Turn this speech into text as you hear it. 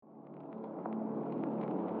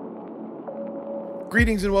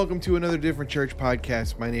Greetings and welcome to another Different Church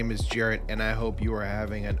podcast. My name is Jarrett, and I hope you are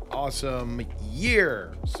having an awesome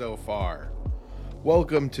year so far.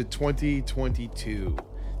 Welcome to 2022.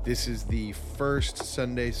 This is the first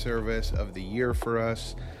Sunday service of the year for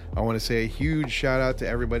us. I want to say a huge shout out to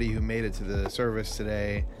everybody who made it to the service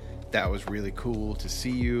today. That was really cool to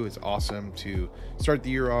see you. It's awesome to start the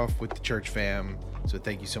year off with the church fam. So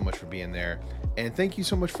thank you so much for being there. And thank you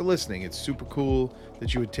so much for listening. It's super cool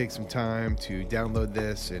that you would take some time to download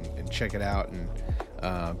this and check it out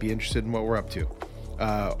and be interested in what we're up to.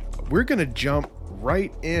 We're going to jump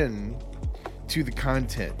right in to the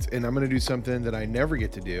content. And I'm going to do something that I never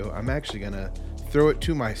get to do. I'm actually going to throw it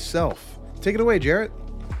to myself. Take it away, Jarrett.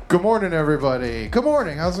 Good morning, everybody. Good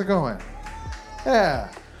morning. How's it going?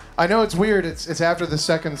 Yeah. I know it's weird. It's after the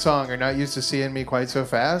second song. You're not used to seeing me quite so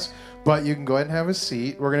fast. But you can go ahead and have a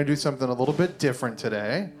seat. We're going to do something a little bit different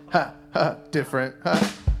today. Different.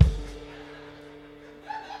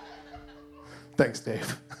 Thanks,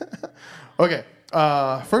 Dave. Okay.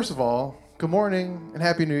 First of all, good morning and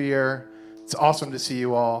Happy New Year. It's awesome to see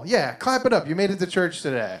you all. Yeah, clap it up. You made it to church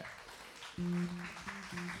today.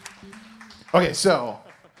 Okay, so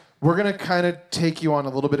we're going to kind of take you on a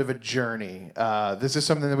little bit of a journey. This is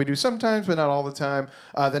something that we do sometimes, but not all the time.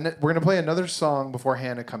 Then we're going to play another song before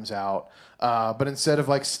Hannah comes out. But instead of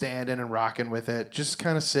like standing and rocking with it, just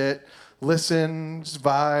kind of sit, listen, just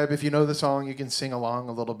vibe. If you know the song, you can sing along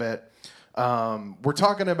a little bit. We're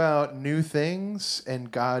talking about new things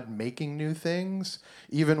and God making new things,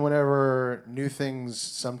 even whenever new things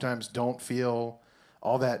sometimes don't feel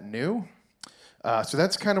all that new. So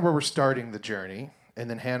that's kind of where we're starting the journey. And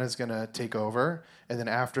then Hannah's going to take over. And then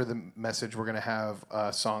after the message, we're going to have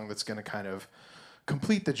a song that's going to kind of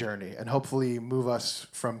complete the journey and hopefully move us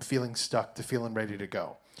from feeling stuck to feeling ready to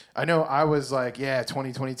go. I know I was like,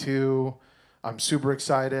 2022, I'm super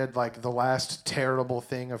excited. Like the last terrible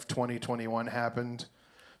thing of 2021 happened.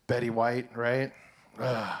 Betty White, right?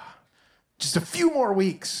 Just a few more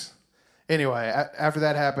weeks. Anyway, after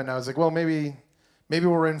that happened, I was like, well, maybe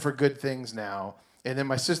we're in for good things now. And then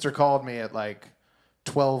my sister called me at like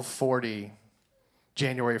 12:40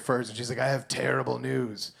 January 1st, and she's like, I have terrible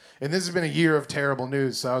news. And this has been a year of terrible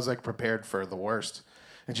news, so I was like prepared for the worst.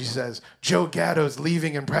 And she says, Joe Gatto's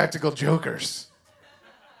leaving Impractical Jokers.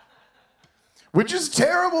 Which is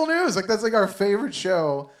terrible news. Like that's like our favorite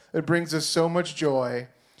show. It brings us so much joy.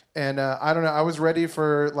 And I don't know, I was ready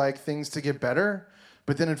for like things to get better,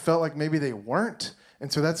 but then it felt like maybe they weren't.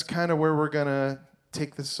 And so that's kind of where we're going to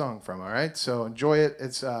take this song from, all right? So enjoy it.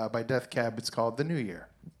 It's by Death Cab. It's called The New Year.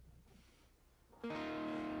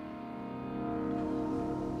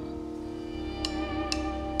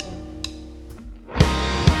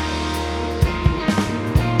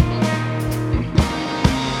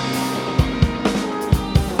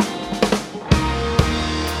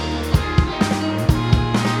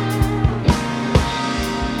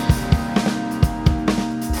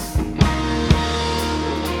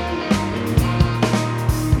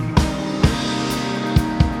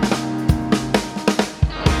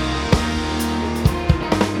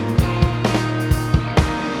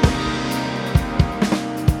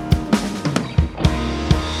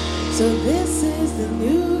 So this is the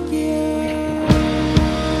new year, and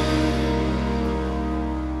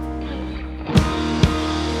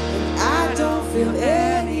I don't feel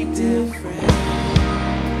any different.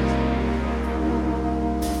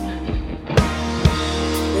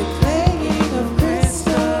 The playing of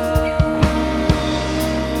crystal,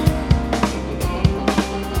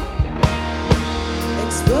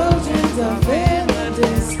 explosions of in the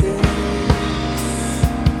distance.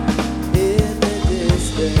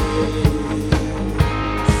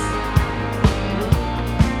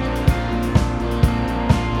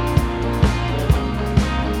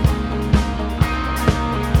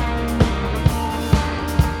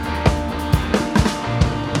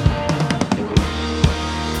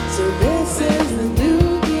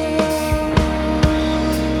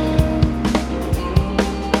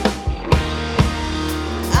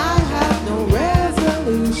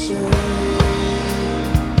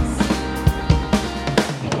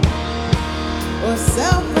 Or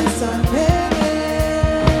selfless unpenance,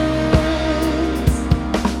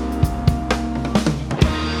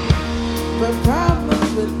 but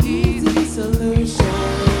problems with easy solutions.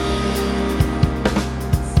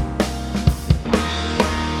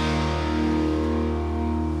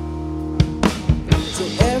 So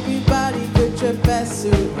everybody put your best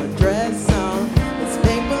suit or dress on. Let's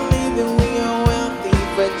make believe that we are wealthy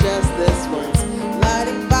for just this once.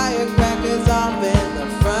 Lighting firecrackers off in the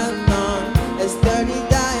front lawn. As 30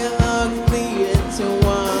 dialogues bleed into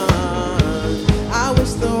one. I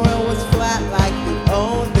wish the world was flat like the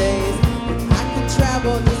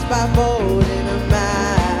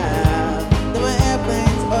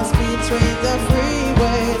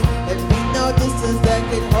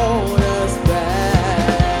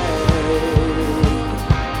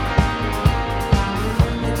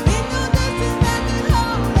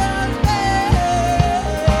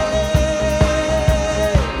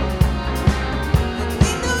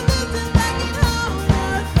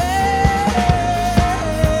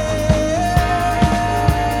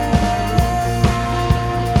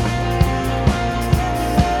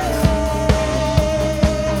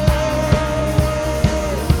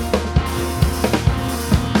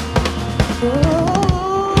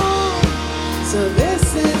So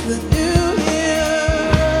this is the new year.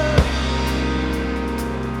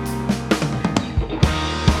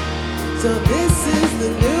 So this is the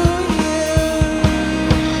new year.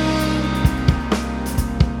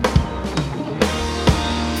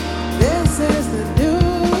 This is the new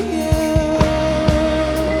year.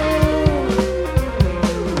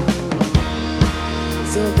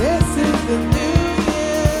 So this is the new year.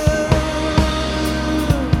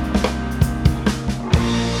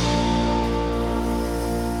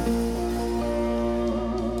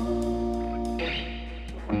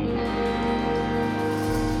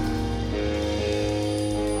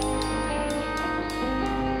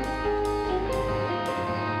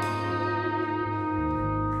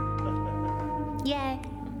 Yay.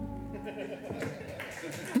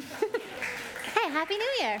 Hey, Happy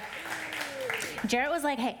New Year. Jarrett was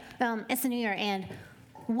like, hey, it's the New Year, and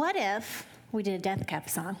what if we did a Death Cab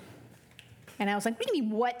song? And I was like, what do you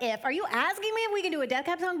mean, what if? Are you asking me if we can do a Death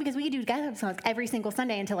Cab song? Because we can do Death Cab songs every single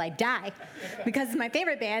Sunday until I die. Because it's my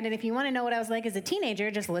favorite band, and if you want to know what I was like as a teenager,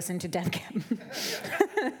 just listen to Death Cab.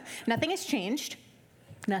 Nothing has changed.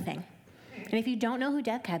 Nothing. And if you don't know who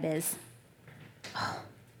Death Cab is,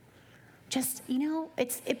 just, you know,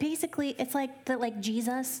 it's like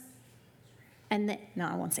Jesus. And no,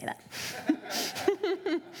 I won't say that.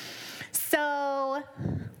 So,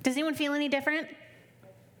 does anyone feel any different?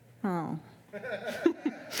 Oh.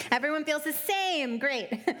 Everyone feels the same.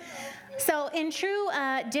 Great. So, in true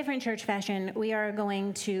different church fashion, we are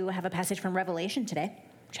going to have a passage from Revelation today,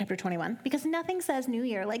 chapter 21, because nothing says New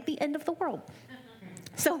Year like the end of the world.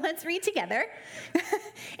 So, let's read together,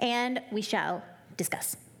 and we shall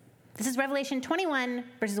discuss. This is Revelation 21,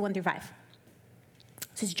 verses 1 through 5.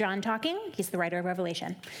 This is John talking. He's the writer of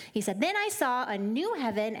Revelation. He said, "Then I saw a new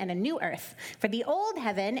heaven and a new earth, for the old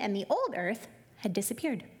heaven and the old earth had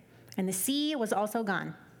disappeared, and the sea was also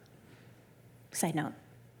gone." Side note,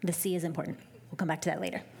 the sea is important. We'll come back to that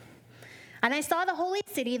later. "And I saw the holy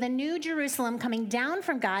city, the new Jerusalem, coming down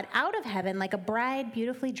from God out of heaven like a bride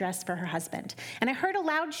beautifully dressed for her husband. And I heard a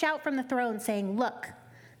loud shout from the throne saying, 'Look,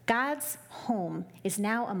 God's home is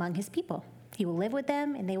now among his people. He will live with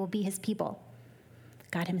them, and they will be his people.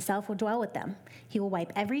 God himself will dwell with them. He will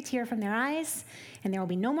wipe every tear from their eyes, and there will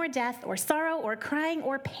be no more death or sorrow or crying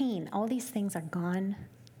or pain. All these things are gone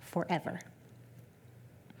forever.'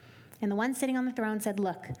 And the one sitting on the throne said,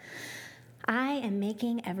 'Look, I am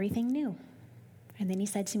making everything new.' And then he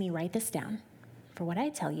said to me, 'Write this down, for what I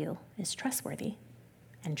tell you is trustworthy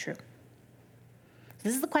and true.'"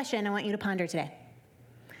 This is the question I want you to ponder today.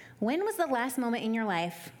 When was the last moment in your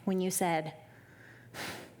life when you said,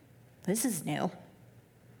 "This is new"?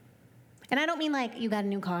 And I don't mean like you got a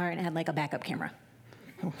new car and it had like a backup camera.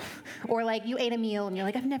 Or like you ate a meal and you're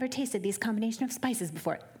like, "I've never tasted these combination of spices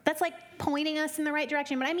before." That's like pointing us in the right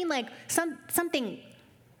direction. But I mean like something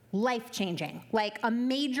life-changing, like a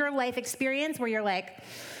major life experience where you're like,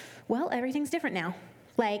 well, everything's different now.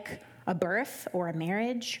 Like a birth or a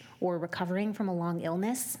marriage or recovering from a long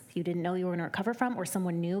illness you didn't know you were going to recover from, or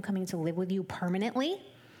someone new coming to live with you permanently.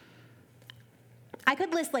 I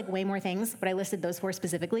could list like way more things, but I listed those 4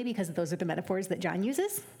 specifically because those are the metaphors that John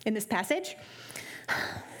uses in this passage.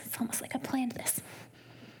 It's almost like I planned this.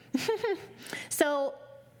 So,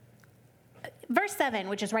 verse 7,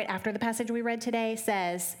 which is right after the passage we read today,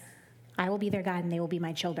 says, "I will be their God and they will be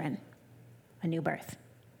my children." A new birth.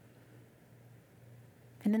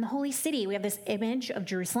 And in the holy city, we have this image of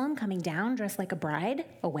Jerusalem coming down dressed like a bride,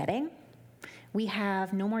 a wedding. We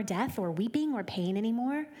have no more death or weeping or pain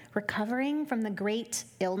anymore, recovering from the great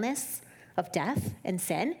illness of death and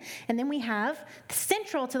sin. And then we have,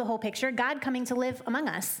 central to the whole picture, God coming to live among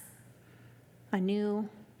us, a new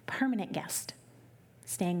permanent guest,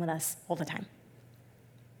 staying with us all the time.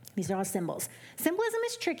 These are all symbols. Symbolism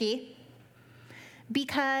is tricky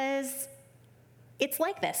because it's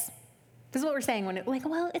like this. This is what we're saying when it's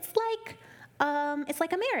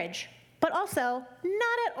like a marriage, but also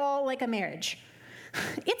not at all like a marriage.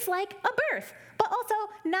 It's like a birth, but also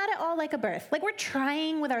not at all like a birth. Like we're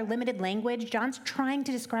trying with our limited language. John's trying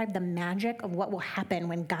to describe the magic of what will happen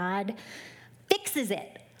when God fixes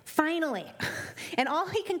it, finally. And all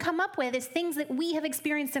he can come up with is things that we have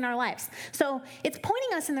experienced in our lives. So it's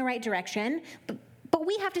pointing us in the right direction, but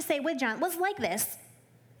we have to say with John, was like this,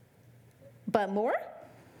 but more?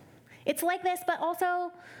 It's like this, but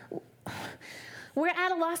also we're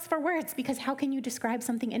at a loss for words, because how can you describe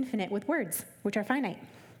something infinite with words, which are finite?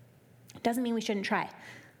 Doesn't mean we shouldn't try.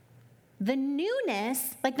 The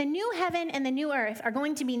newness, like the new heaven and the new earth, are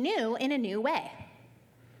going to be new in a new way.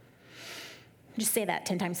 Just say that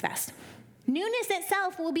 10 times fast. Newness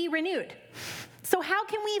itself will be renewed. So how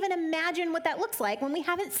can we even imagine what that looks like when we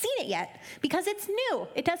haven't seen it yet? Because it's new.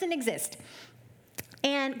 It doesn't exist.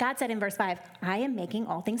 And God said in verse 5, I am making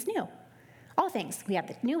all things new. All things. We have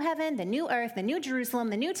the new heaven, the new earth, the new Jerusalem,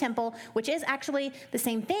 the new temple, which is actually the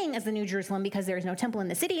same thing as the new Jerusalem because there is no temple in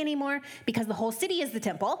the city anymore, because the whole city is the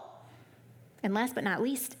temple. And last but not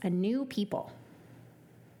least, a new people.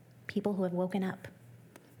 People who have woken up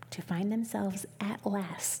to find themselves at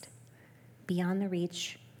last beyond the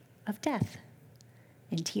reach of death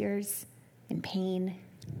and tears and pain.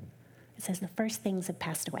 It says the first things have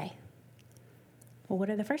passed away. Well, what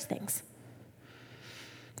are the first things?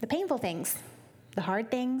 The painful things, the hard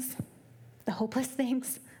things, the hopeless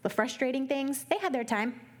things, the frustrating things, they had their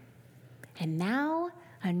time. And now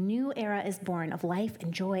a new era is born of life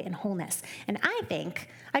and joy and wholeness. And I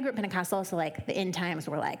grew up Pentecostal, so like the end times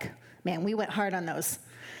were like, man, we went hard on those.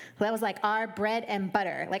 That was like our bread and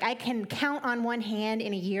butter. Like I can count on one hand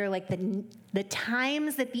in a year like the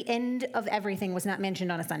times that the end of everything was not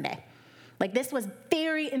mentioned on a Sunday. Like this was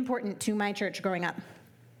very important to my church growing up.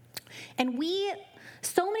 And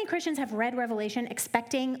so many Christians have read Revelation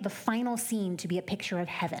expecting the final scene to be a picture of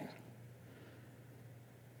heaven.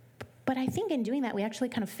 But I think in doing that, we actually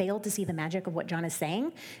kind of failed to see the magic of what John is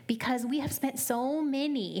saying because we have spent so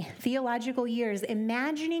many theological years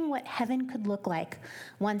imagining what heaven could look like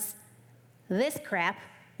once this crap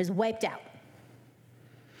is wiped out,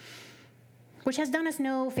 which has done us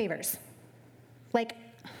no favors. Like,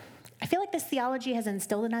 I feel like this theology has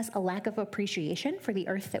instilled in us a lack of appreciation for the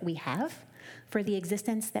earth that we have, for the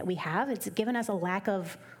existence that we have. It's given us a lack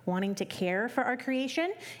of wanting to care for our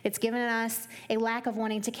creation. It's given us a lack of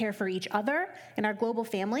wanting to care for each other and our global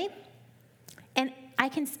family. And I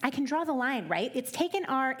can draw the line, right? It's taken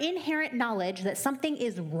our inherent knowledge that something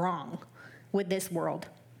is wrong with this world,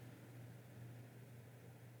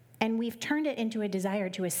 and we've turned it into a desire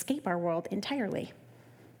to escape our world entirely.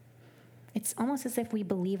 It's almost as if we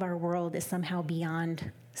believe our world is somehow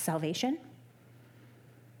beyond salvation,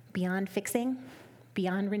 beyond fixing,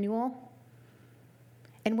 beyond renewal.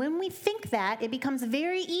 And when we think that, it becomes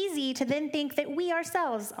very easy to then think that we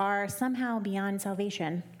ourselves are somehow beyond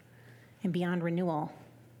salvation and beyond renewal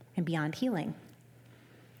and beyond healing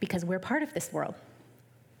because we're part of this world.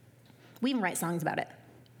 We even write songs about it.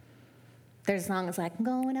 There's a song that's like, I'm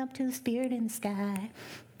going up to the spirit in the sky.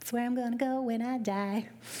 It's where I'm going to go when I die.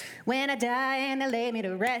 When I die and they lay me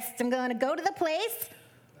to rest, I'm going to go to the place.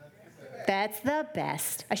 That's the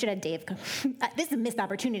best. I should have Dave come. This is a missed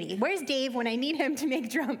opportunity. Where's Dave when I need him to make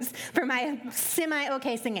drums for my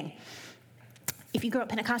semi-okay singing? If you grew up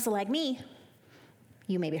Pentecostal like me,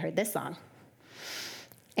 you maybe heard this song.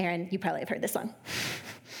 Aaron, you probably have heard this song.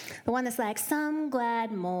 The one that's like, some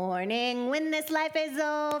glad morning when this life is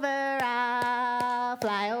over, I'll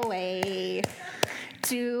fly away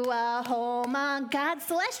to a home on God's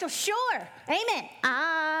celestial shore. Amen.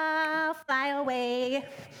 I'll fly away.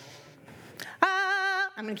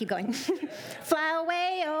 I'm going to keep going. Fly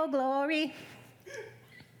away, oh glory.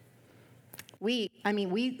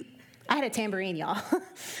 I had a tambourine, y'all.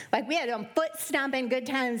 Like we had foot stomping good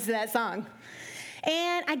times to that song.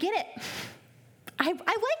 And I get it. I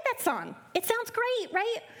like that song. It sounds great,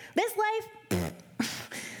 right? This life,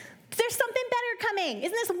 there's something better coming.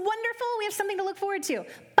 Isn't this wonderful? We have something to look forward to.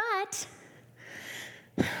 But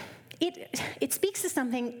it speaks to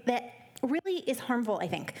something that really is harmful, I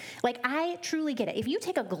think. Like, I truly get it. If you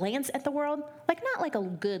take a glance at the world, like not like a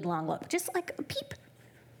good long look, just like a peep,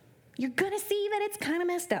 you're going to see that it's kind of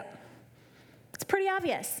messed up. It's pretty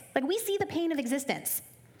obvious. Like, we see the pain of existence.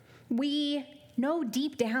 We know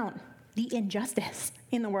deep down the injustice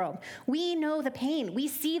in the world. We know the pain. We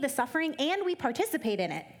see the suffering, and we participate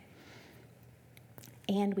in it.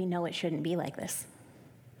 And we know it shouldn't be like this.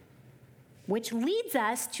 Which leads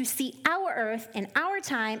us to see our earth and our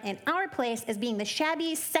time and our place as being the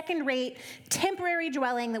shabby, second-rate, temporary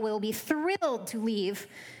dwelling that we'll be thrilled to leave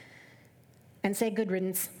and say good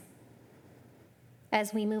riddance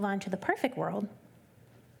as we move on to the perfect world,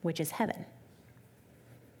 which is heaven.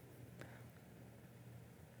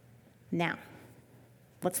 Now,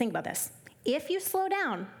 let's think about this. If you slow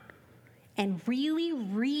down and really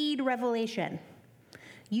read Revelation,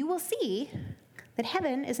 you will see that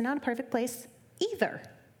heaven is not a perfect place either.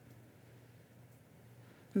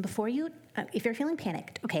 And before if you're feeling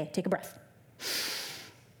panicked, okay, take a breath.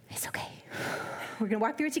 It's okay. We're going to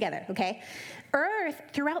walk through it together, okay? Earth,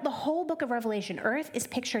 throughout the whole book of Revelation, earth is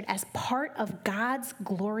pictured as part of God's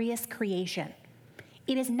glorious creation.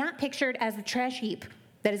 It is not pictured as the trash heap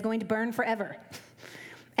that is going to burn forever,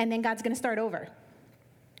 and then God's going to start over.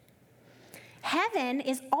 Heaven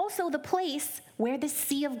is also the place where the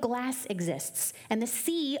sea of glass exists. And the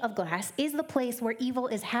sea of glass is the place where evil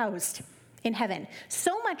is housed in heaven.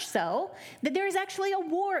 So much so that there is actually a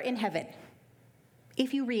war in heaven,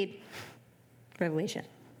 if you read Revelation.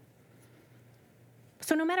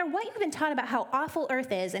 So no matter what you've been taught about how awful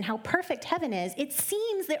earth is and how perfect heaven is, it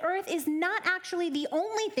seems that earth is not actually the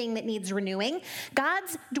only thing that needs renewing.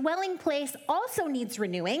 God's dwelling place also needs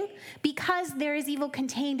renewing because there is evil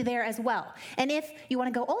contained there as well. And if you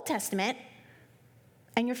want to go Old Testament,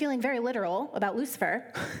 and you're feeling very literal about Lucifer,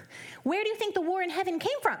 where do you think the war in heaven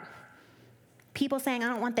came from? People saying, I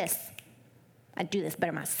don't want this. I'd do this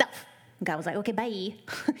better myself. And God was like, okay, bye.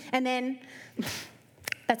 And then,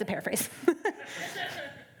 that's a paraphrase.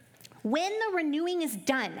 When the renewing is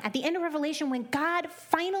done, at the end of Revelation, when God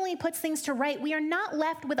finally puts things to right, we are not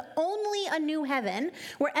left with only a new heaven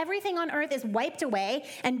where everything on earth is wiped away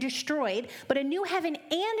and destroyed, but a new heaven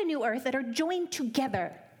and a new earth that are joined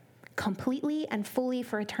together completely and fully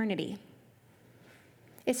for eternity.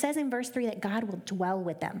 It says in verse 3 that God will dwell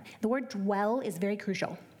with them. The word dwell is very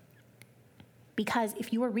crucial because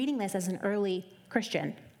if you were reading this as an early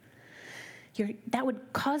Christian, that would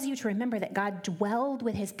cause you to remember that God dwelled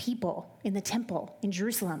with his people in the temple in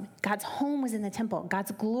Jerusalem. God's home was in the temple.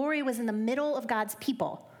 God's glory was in the middle of God's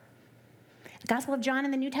people. The Gospel of John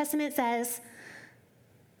in the New Testament says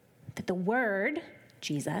that the Word,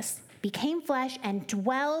 Jesus, became flesh and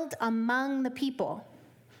dwelled among the people.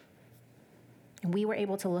 And we were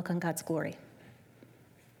able to look on God's glory.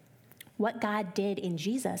 What God did in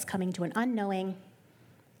Jesus, coming to an unknowing,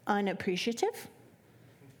 unappreciative,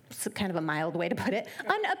 it's kind of a mild way to put it,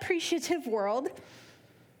 unappreciative world,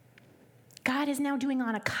 God is now doing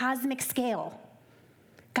on a cosmic scale.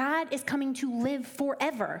 God is coming to live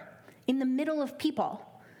forever in the middle of people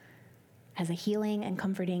as a healing and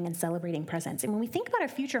comforting and celebrating presence. And when we think about our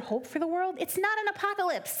future hope for the world, it's not an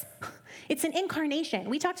apocalypse. It's an incarnation.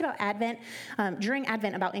 We talked about Advent, during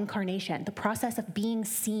Advent, about incarnation, the process of being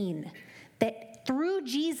seen, that through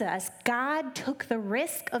Jesus, God took the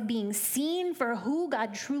risk of being seen for who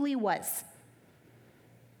God truly was.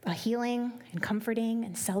 A healing and comforting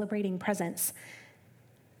and celebrating presence.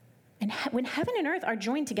 And when heaven and earth are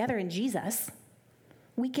joined together in Jesus,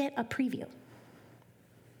 we get a preview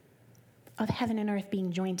of heaven and earth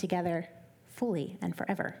being joined together fully and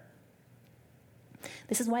forever.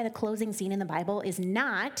 This is why the closing scene in the Bible is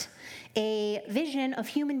not a vision of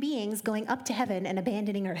human beings going up to heaven and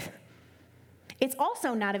abandoning earth. It's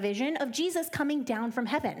also not a vision of Jesus coming down from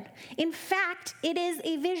heaven. In fact, it is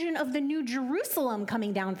a vision of the New Jerusalem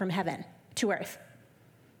coming down from heaven to earth,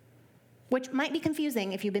 which might be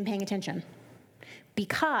confusing if you've been paying attention,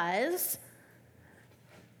 because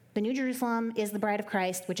the New Jerusalem is the bride of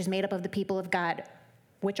Christ, which is made up of the people of God,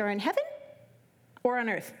 which are in heaven or on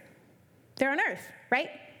earth? They're on earth, right?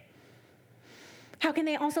 How can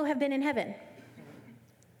they also have been in heaven?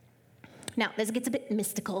 Now, this gets a bit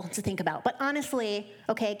mystical to think about, but honestly,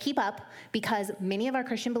 okay, keep up, because many of our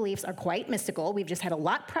Christian beliefs are quite mystical. We've just had a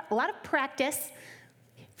lot of practice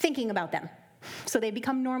thinking about them. So they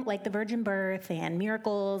become normal, like the virgin birth and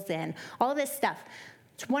miracles and all of this stuff.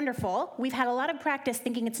 It's wonderful. We've had a lot of practice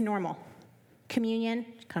thinking it's normal. Communion,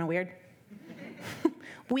 kind of weird.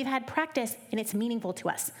 We've had practice and it's meaningful to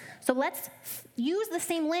us. So let's use the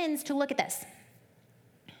same lens to look at this.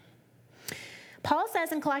 Paul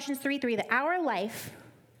says in Colossians 3:3 that our life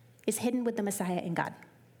is hidden with the Messiah in God.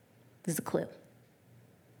 This is a clue.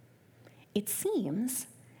 It seems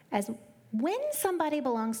as when somebody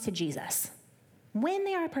belongs to Jesus, when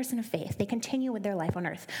they are a person of faith, they continue with their life on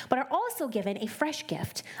earth, but are also given a fresh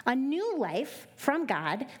gift, a new life from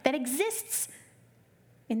God that exists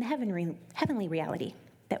in the heavenly reality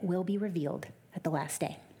that will be revealed at the last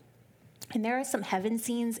day. And there are some heaven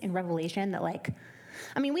scenes in Revelation that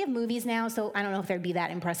we have movies now, so I don't know if they'd be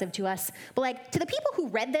that impressive to us. But to the people who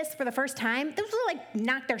read this for the first time, those would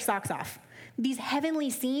knock their socks off. These heavenly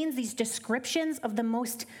scenes, these descriptions of the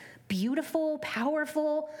most beautiful,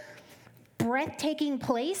 powerful, breathtaking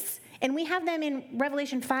place. And we have them in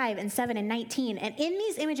Revelation 5 and 7 and 19. And in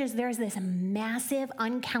these images, there's this massive,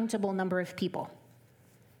 uncountable number of people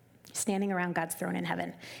standing around God's throne in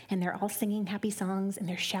heaven. And they're all singing happy songs, and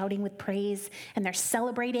they're shouting with praise, and they're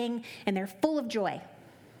celebrating, and they're full of joy.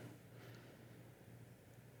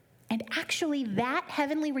 And actually, that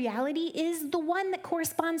heavenly reality is the one that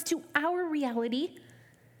corresponds to our reality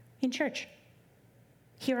in church,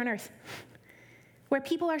 here on earth, where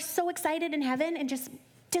people are so excited in heaven and just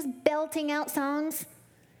belting out songs.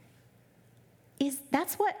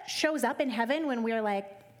 That's what shows up in heaven when we're like,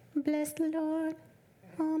 bless the Lord,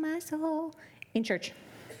 oh my soul, in church.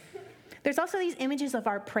 There's also these images of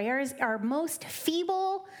our prayers, our most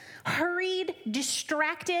feeble, hurried,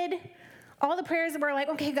 distracted. All the prayers that were like,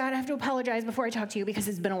 okay, God, I have to apologize before I talk to you because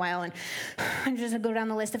it's been a while, and I'm just going to go down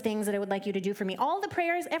the list of things that I would like you to do for me. All the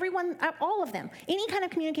prayers, everyone, all of them, any kind of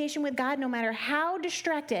communication with God, no matter how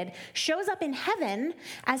distracted, shows up in heaven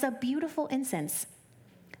as a beautiful incense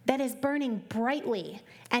that is burning brightly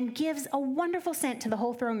and gives a wonderful scent to the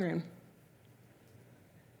whole throne room.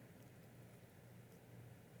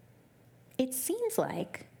 It seems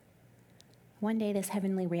like one day this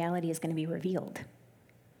heavenly reality is going to be revealed.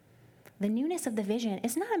 The newness of the vision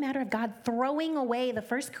is not a matter of God throwing away the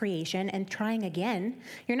first creation and trying again.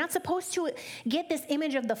 You're not supposed to get this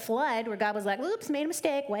image of the flood where God was like, oops, made a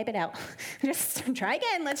mistake, wipe it out. Just try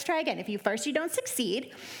again, let's try again. If you don't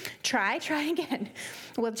succeed, try again.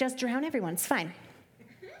 We'll just drown everyone, it's fine.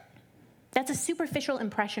 That's a superficial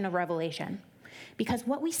impression of Revelation. Because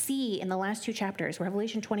what we see in the last two chapters,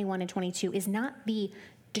 Revelation 21 and 22, is not the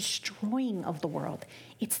destroying of the world.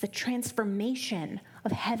 It's the transformation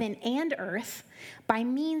of heaven and earth by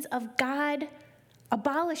means of God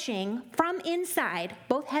abolishing from inside,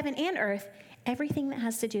 both heaven and earth, everything that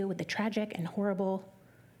has to do with the tragic and horrible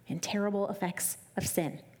and terrible effects of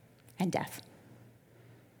sin and death.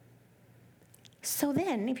 So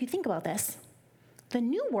then, if you think about this, the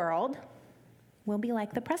new world will be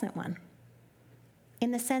like the present one,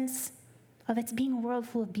 in the sense of it's being a world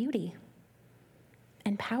full of beauty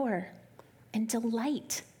and power and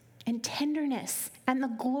delight and tenderness and the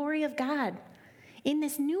glory of God. In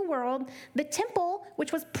this new world, the temple,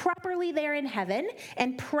 which was properly there in heaven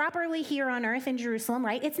and properly here on earth in Jerusalem,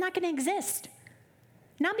 right? It's not going to exist.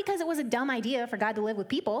 Not because it was a dumb idea for God to live with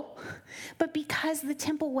people, but because the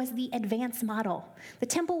temple was the advanced model. The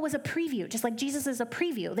temple was a preview, just like Jesus is a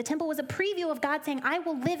preview. The temple was a preview of God saying, I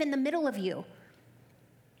will live in the middle of you,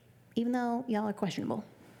 even though y'all are questionable.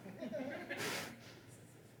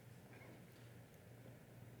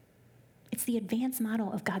 It's the advanced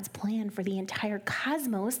model of God's plan for the entire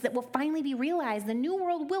cosmos that will finally be realized. The new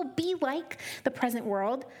world will be like the present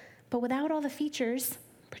world, but without all the features,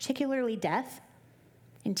 particularly death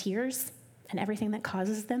and tears and everything that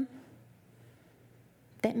causes them,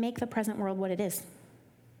 that make the present world what it is.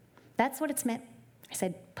 That's what it's meant. I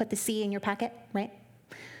said, put the sea in your pocket, right?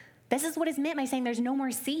 This is what is meant by saying there's no more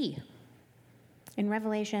sea. In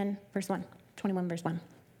Revelation, 21 verse 1.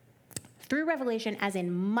 Through Revelation, as in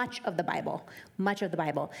much of the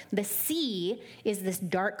Bible, the sea is this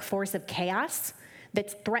dark force of chaos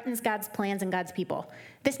that threatens God's plans and God's people.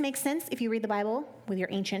 This makes sense if you read the Bible with your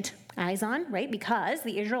ancient eyes on, right? Because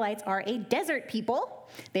the Israelites are a desert people.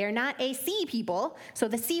 They are not a sea people. So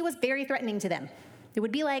the sea was very threatening to them. It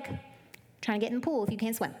would be like trying to get in the pool if you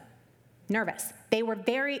can't swim. Nervous. They were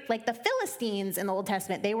very, like the Philistines in the Old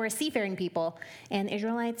Testament, they were a seafaring people, and the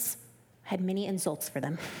Israelites had many insults for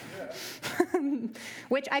them,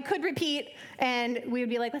 which I could repeat, and we would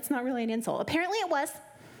be like, that's not really an insult. Apparently it was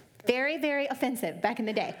very, very offensive back in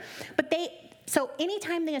the day. But so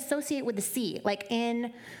anytime they associate with the sea, like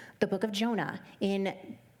in the book of Jonah, in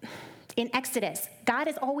Exodus, God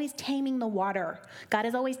is always taming the water. God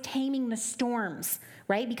is always taming the storms,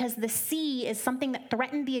 right? Because the sea is something that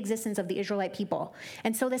threatened the existence of the Israelite people.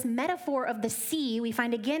 And so this metaphor of the sea we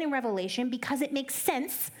find again in Revelation because it makes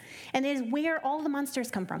sense, and it is where all the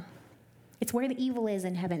monsters come from. It's where the evil is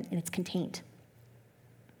in heaven, and it's contained.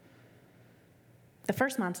 The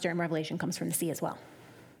first monster in Revelation comes from the sea as well.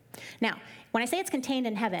 Now, when I say it's contained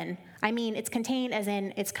in heaven, I mean it's contained as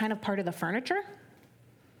in it's kind of part of the furniture.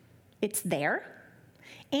 It's there.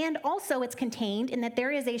 And also it's contained in that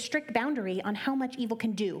there is a strict boundary on how much evil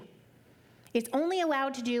can do. It's only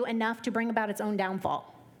allowed to do enough to bring about its own downfall.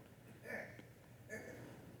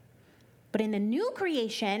 But in the new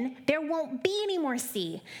creation, there won't be any more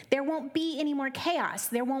sea. There won't be any more chaos.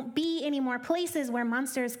 There won't be any more places where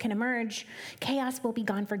monsters can emerge. Chaos will be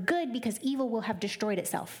gone for good because evil will have destroyed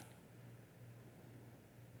itself.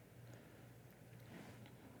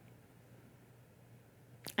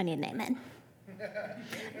 I need an amen.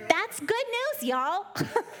 That's good news, y'all.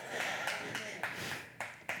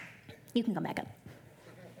 You can come back up.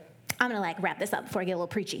 I'm going to wrap this up before I get a little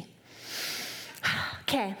preachy.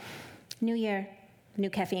 Okay. New year,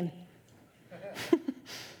 new caffeine.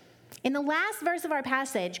 In the last verse of our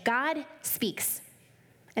passage, God speaks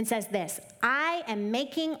and says this, I am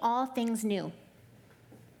making all things new.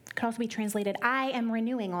 It could also be translated, I am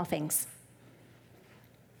renewing all things.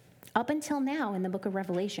 Up until now in the book of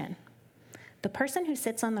Revelation, the person who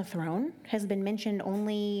sits on the throne has been mentioned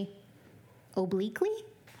only obliquely.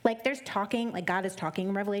 Like there's talking, like God is talking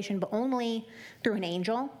in Revelation, but only through an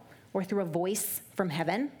angel or through a voice from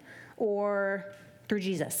heaven or through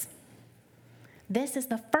Jesus. this is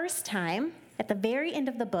the first time at the very end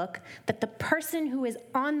of the book that the person who is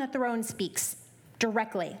on the throne speaks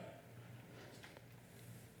directly.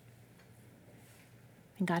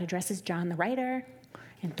 And God addresses John the writer,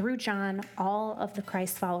 and through John, all of the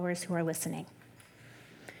Christ followers who are listening.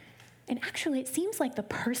 And actually, it seems like the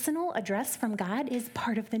personal address from God is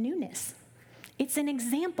part of the newness. It's an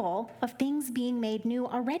example of things being made new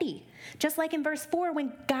already. Just like in verse 4,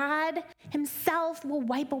 when God himself will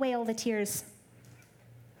wipe away all the tears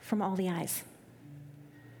from all the eyes,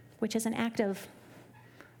 which is an act of,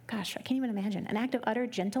 I can't even imagine, an act of utter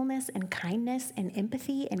gentleness and kindness and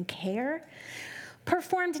empathy and care,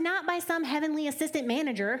 performed not by some heavenly assistant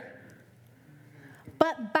manager,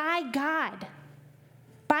 but by God,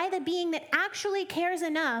 by the being that actually cares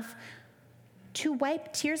enough to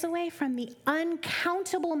wipe tears away from the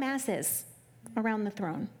uncountable masses around the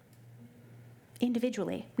throne.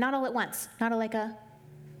 Individually, not all at once, not like a,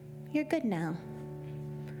 you're good now.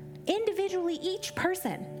 Individually, each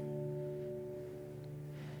person.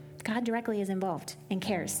 God directly is involved and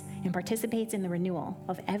cares and participates in the renewal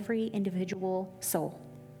of every individual soul.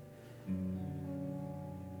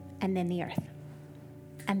 And then the earth.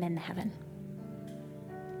 And then the heaven.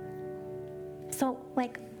 So,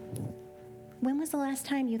 when was the last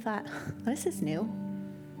time you thought, this is new?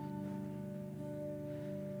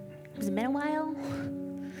 Has it been a while?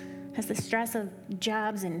 Has the stress of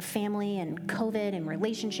jobs and family and COVID and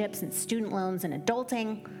relationships and student loans and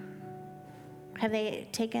adulting, have they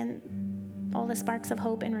taken all the sparks of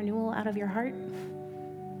hope and renewal out of your heart?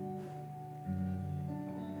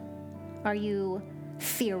 Are you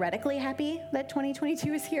theoretically happy that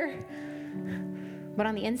 2022 is here? But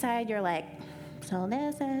on the inside, you're like, so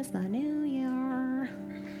this is the new year,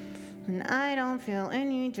 and I don't feel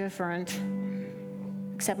any different,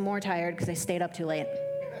 except more tired because I stayed up too late.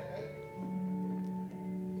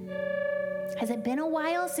 Has it been a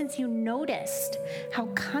while since you noticed how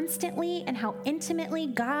constantly and how intimately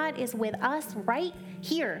God is with us right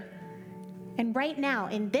here and right now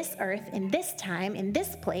in this earth, in this time, in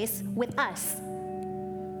this place, with us?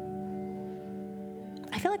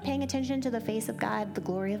 I feel like paying attention to the face of God, the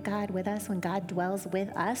glory of God with us, when God dwells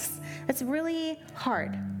with us, it's really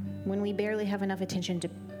hard when we barely have enough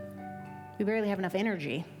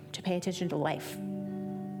energy to pay attention to life.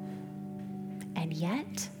 And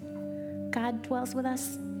yet, God dwells with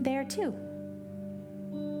us there too.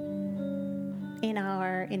 In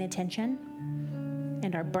our inattention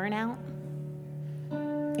and our burnout,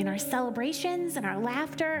 in our celebrations and our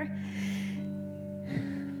laughter,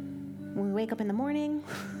 when we wake up in the morning,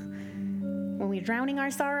 when we're drowning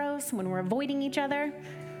our sorrows, when we're avoiding each other,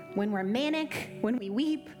 when we're manic, when we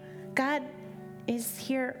weep, God is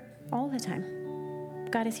here all the time.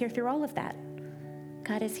 God is here through all of that.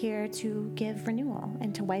 God is here to give renewal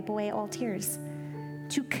and to wipe away all tears,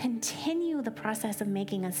 to continue the process of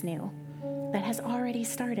making us new that has already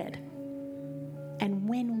started. And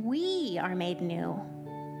when we are made new,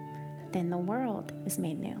 then the world is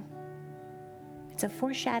made new. It's a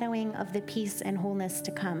foreshadowing of the peace and wholeness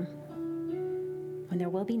to come, when there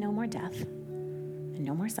will be no more death, and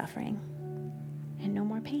no more suffering, and no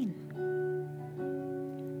more pain.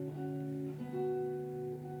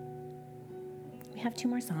 We have 2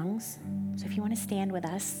 more songs, so if you want to stand with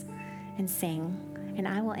us and sing, and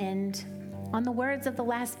I will end on the words of the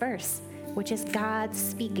last verse, which is God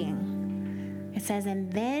speaking. It says,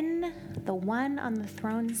 "And then the one on the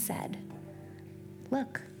throne said,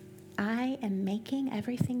 'Look, I am making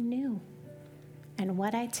everything new, and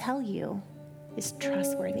what I tell you is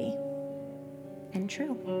trustworthy and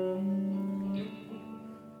true.'"